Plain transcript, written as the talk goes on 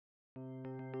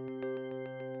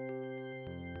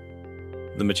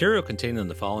The material contained in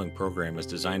the following program is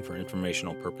designed for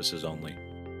informational purposes only.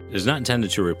 It is not intended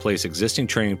to replace existing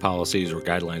training policies or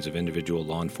guidelines of individual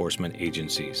law enforcement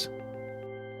agencies.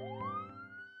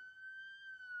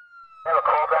 Have a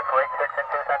call back for 86 and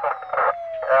 2 Central.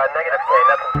 Negative K,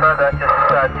 nothing further, just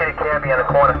City Cabby on the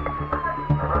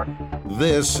corner.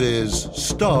 This is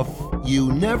Stuff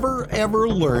You Never Ever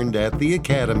Learned at the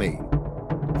Academy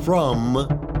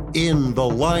from In the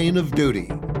Line of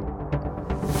Duty.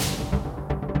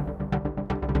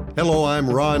 Hello, I'm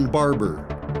Ron Barber.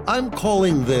 I'm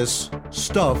calling this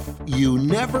Stuff You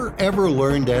Never Ever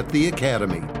Learned at the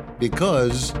Academy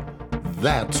because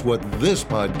that's what this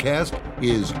podcast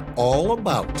is all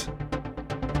about.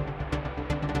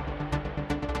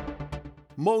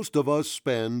 Most of us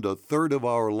spend a third of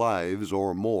our lives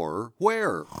or more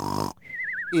where?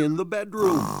 In the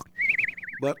bedroom.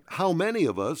 But how many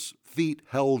of us, feet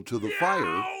held to the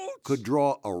fire, could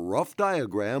draw a rough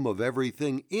diagram of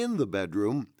everything in the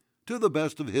bedroom to the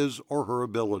best of his or her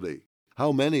ability?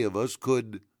 How many of us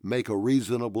could make a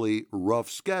reasonably rough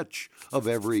sketch of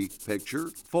every picture,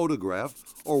 photograph,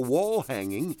 or wall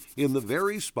hanging in the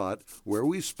very spot where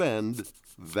we spend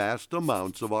vast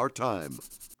amounts of our time?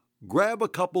 Grab a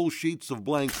couple sheets of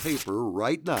blank paper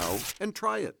right now and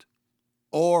try it.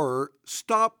 Or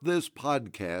stop this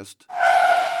podcast,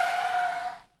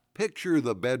 picture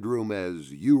the bedroom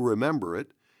as you remember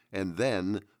it, and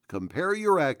then compare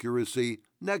your accuracy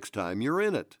next time you're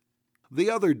in it. The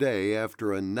other day,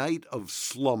 after a night of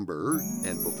slumber,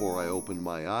 and before I opened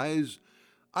my eyes,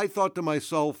 I thought to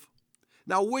myself,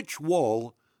 now which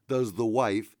wall does the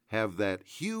wife have that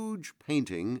huge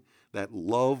painting, that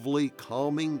lovely,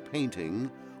 calming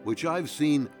painting, which I've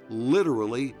seen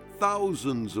literally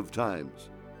thousands of times?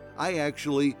 I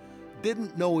actually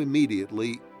didn't know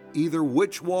immediately either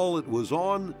which wall it was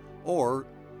on or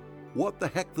what the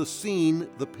heck the scene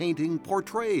the painting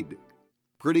portrayed.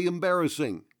 Pretty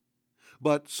embarrassing.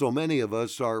 But so many of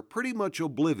us are pretty much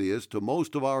oblivious to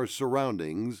most of our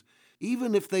surroundings,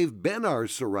 even if they've been our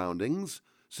surroundings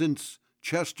since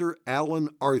Chester Alan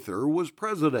Arthur was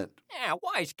president. Yeah,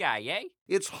 wise guy, eh?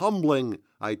 It's humbling,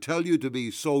 I tell you, to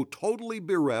be so totally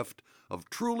bereft of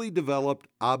truly developed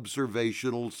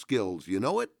observational skills. You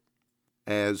know it?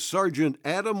 As Sergeant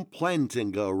Adam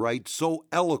Plantinga writes so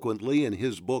eloquently in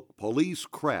his book Police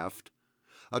Craft,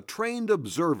 a trained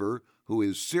observer who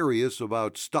is serious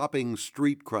about stopping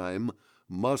street crime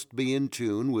must be in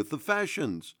tune with the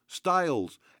fashions,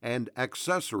 styles, and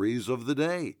accessories of the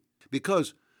day.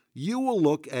 Because you will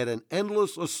look at an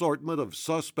endless assortment of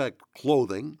suspect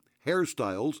clothing,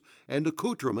 hairstyles, and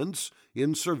accoutrements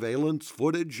in surveillance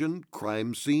footage and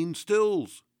crime scene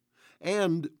stills.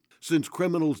 And since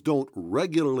criminals don't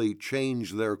regularly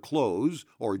change their clothes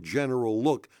or general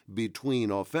look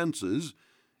between offenses,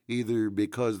 either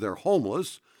because they're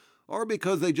homeless or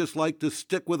because they just like to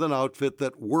stick with an outfit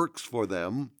that works for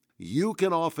them, you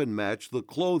can often match the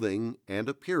clothing and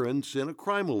appearance in a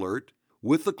crime alert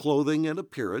with the clothing and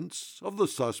appearance of the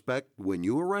suspect when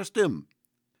you arrest him.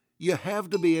 You have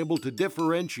to be able to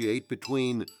differentiate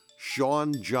between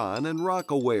Sean John and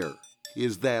Rockaware.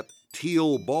 Is that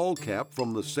teal ball cap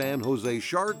from the San Jose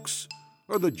Sharks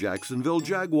or the Jacksonville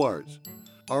Jaguars?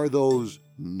 Are those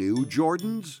new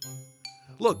Jordans?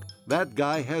 Look, that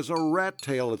guy has a rat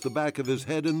tail at the back of his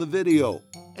head in the video.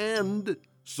 And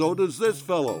so does this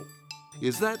fellow.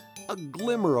 Is that a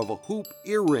glimmer of a hoop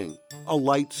earring, a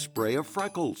light spray of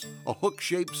freckles, a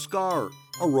hook-shaped scar,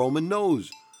 a Roman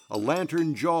nose, a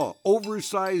lantern jaw,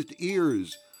 oversized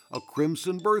ears, a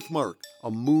crimson birthmark, a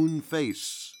moon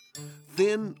face,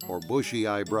 thin or bushy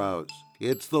eyebrows?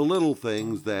 It's the little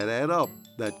things that add up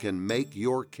that can make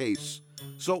your case.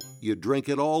 So you drink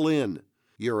it all in.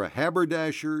 You're a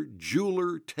haberdasher,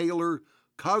 jeweler, tailor,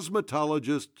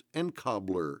 cosmetologist, and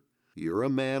cobbler. You're a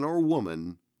man or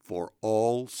woman for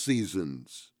all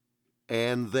seasons.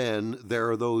 And then there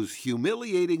are those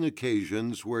humiliating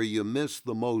occasions where you miss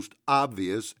the most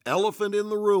obvious elephant in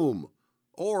the room,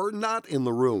 or not in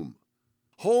the room.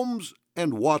 Holmes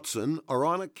and Watson are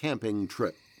on a camping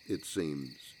trip, it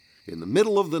seems. In the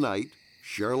middle of the night,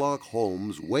 Sherlock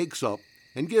Holmes wakes up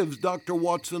and gives Dr.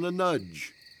 Watson a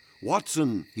nudge.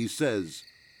 "Watson," he says,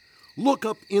 "look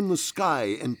up in the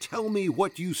sky and tell me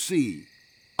what you see."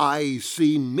 "I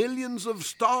see millions of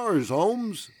stars,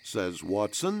 Holmes," says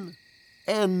Watson.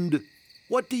 "And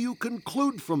what do you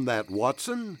conclude from that,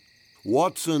 Watson?"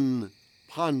 Watson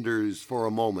ponders for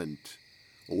a moment.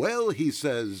 "Well," he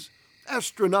says,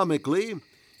 "astronomically,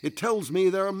 it tells me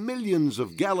there are millions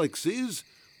of galaxies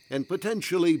and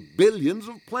potentially billions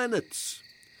of planets.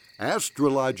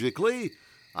 Astrologically,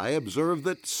 I observe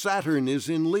that Saturn is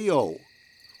in Leo.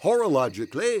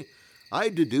 Horologically, I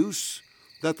deduce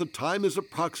that the time is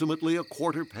approximately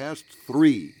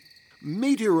 3:15.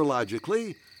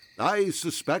 Meteorologically, I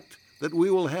suspect that we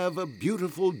will have a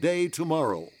beautiful day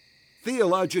tomorrow.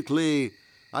 Theologically,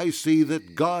 I see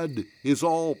that God is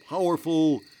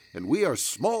all-powerful and we are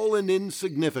small and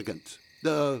insignificant.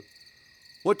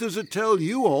 What does it tell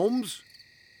you, Holmes?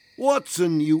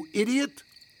 Watson, you idiot!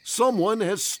 Someone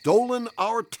has stolen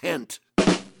our tent.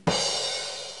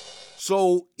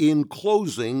 So, in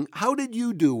closing, how did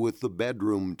you do with the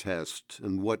bedroom test,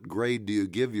 and what grade do you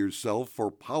give yourself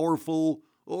for powerful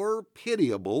or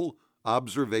pitiable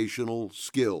observational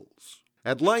skills?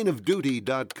 At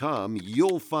lineofduty.com,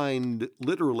 you'll find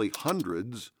literally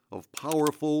hundreds of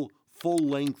powerful,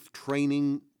 full-length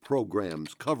training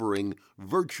programs covering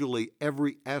virtually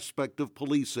every aspect of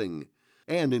policing,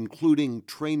 and including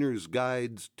trainer's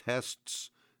guides,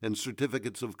 tests, and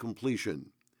certificates of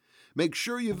completion. Make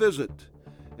sure you visit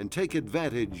and take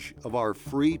advantage of our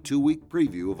free 2-week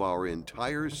preview of our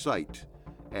entire site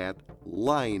at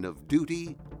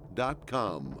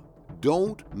lineofduty.com.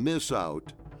 Don't miss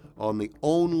out on the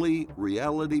only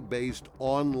reality-based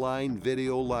online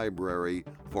video library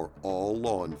for all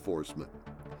law enforcement.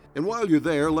 And while you're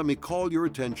there, let me call your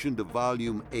attention to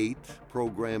Volume 8,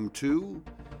 Program 2,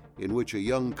 in which a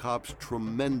young cop's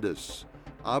tremendous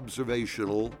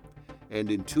observational and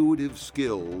intuitive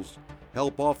skills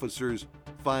help officers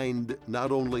find not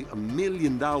only $1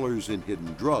 million in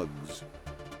hidden drugs,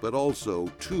 but also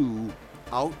 2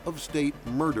 out-of-state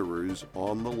murderers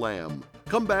on the lam.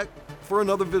 Come back for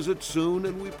another visit soon,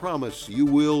 and we promise you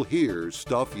will hear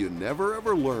stuff you never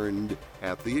ever learned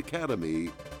at the Academy,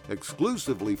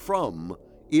 exclusively from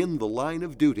In the Line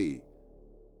of Duty.